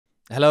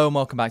Hello and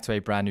welcome back to a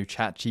brand new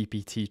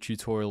ChatGPT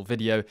tutorial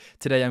video.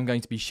 Today I'm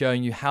going to be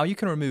showing you how you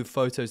can remove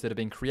photos that have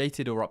been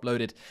created or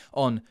uploaded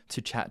on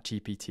to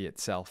ChatGPT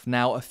itself.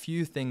 Now, a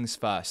few things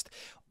first.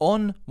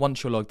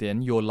 Once you're logged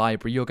in, your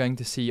library, you're going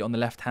to see on the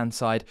left-hand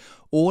side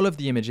all of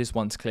the images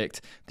once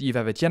clicked that you've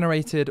ever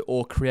generated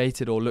or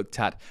created or looked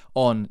at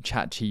on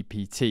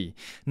ChatGPT.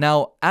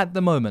 Now, at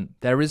the moment,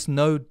 there is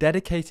no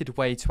dedicated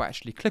way to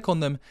actually click on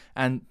them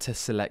and to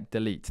select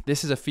delete.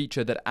 This is a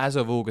feature that as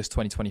of August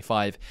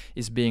 2025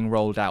 is being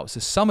rolled out. So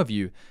some of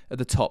you at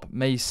the top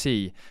may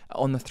see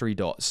on the three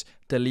dots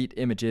delete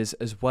images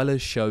as well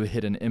as show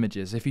hidden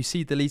images. If you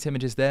see delete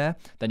images there,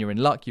 then you're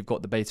in luck, you've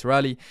got the beta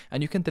early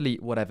and you can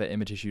delete whatever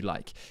images you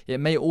like. It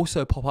may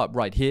also pop up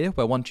right here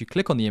where once you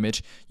click on the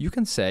image, you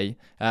can say,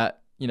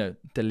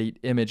 delete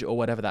image or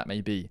whatever that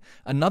may be.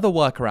 Another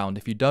workaround,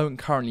 if you don't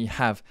currently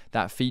have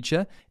that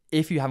feature,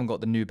 if you haven't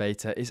got the new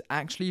beta, is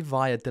actually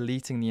via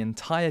deleting the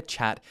entire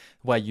chat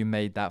where you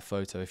made that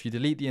photo. If you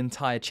delete the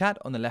entire chat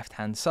on the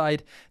left-hand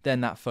side,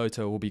 then that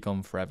photo will be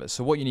gone forever.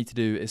 So what you need to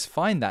do is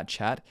find that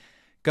chat,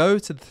 go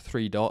to the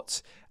three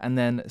dots and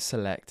then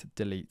select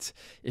delete.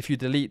 If you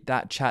delete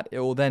that chat, it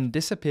will then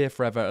disappear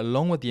forever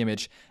along with the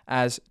image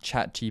as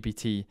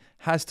ChatGPT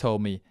has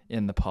told me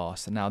in the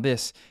past. Now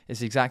this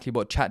is exactly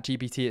what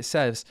ChatGPT it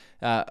says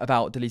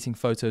about deleting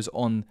photos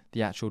on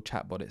the actual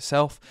chatbot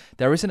itself.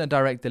 There isn't a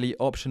direct delete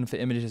option for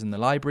images in the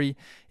library.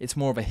 It's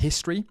more of a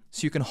history.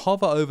 So you can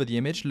hover over the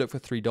image, look for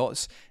three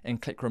dots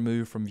and click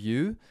remove from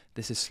view.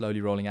 This is slowly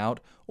rolling out.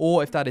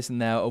 Or if that isn't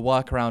there, a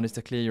workaround is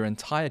to clear your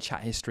entire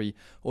chat history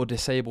or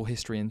disable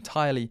history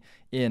entirely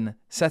in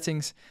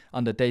settings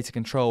under data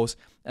controls,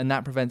 and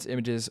that prevents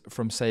images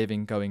from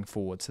saving going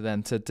forward. So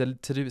then to do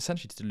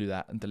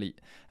that and delete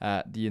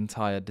the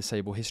entire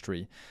disable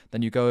history,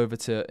 then you go over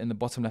to, in the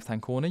bottom left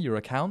hand corner, your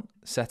account,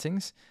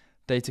 settings,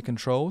 data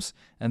controls,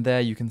 and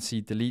there you can see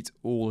delete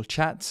all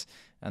chats,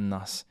 and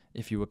thus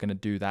if you were going to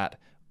do that,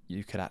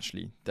 you could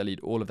actually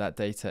delete all of that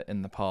data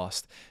in the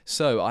past.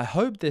 So I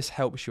hope this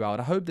helps you out.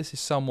 I hope this is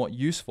somewhat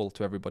useful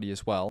to everybody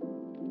as well.